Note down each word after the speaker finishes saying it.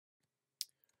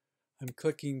I'm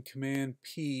clicking Command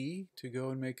P to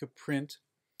go and make a print.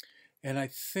 And I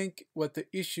think what the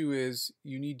issue is,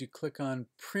 you need to click on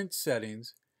print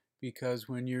settings, because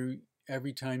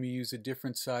every time you use a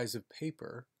different size of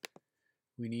paper,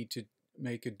 we need to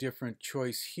make a different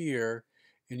choice here,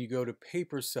 and you go to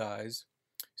paper size.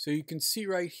 So you can see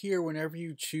right here, whenever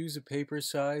you choose a paper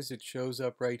size, it shows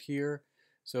up right here.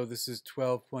 So this is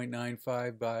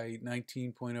 12.95 by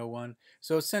 19.01.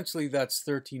 So essentially that's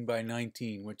 13 by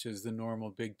 19, which is the normal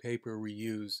big paper we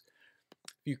use.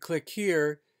 If you click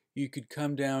here, you could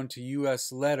come down to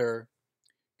US letter.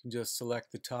 You can just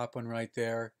select the top one right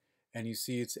there, and you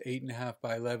see it's 8.5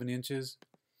 by 11 inches.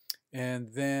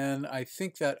 And then I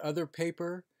think that other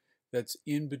paper that's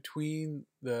in between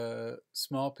the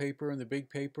small paper and the big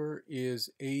paper is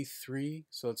A3.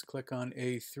 So let's click on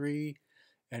A3.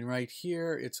 And right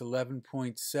here, it's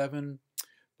 11.7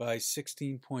 by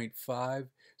 16.5.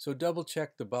 So double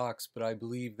check the box, but I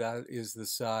believe that is the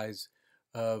size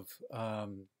of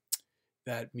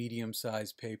that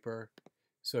medium-sized paper.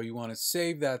 So you want to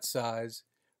save that size.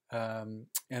 And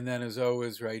then as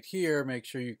always right here, make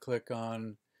sure you click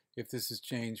on, if this is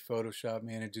changed, Photoshop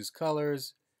manages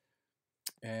colors,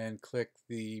 and click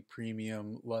the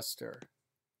premium luster.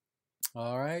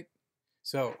 All right.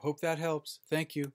 So hope that helps. Thank you.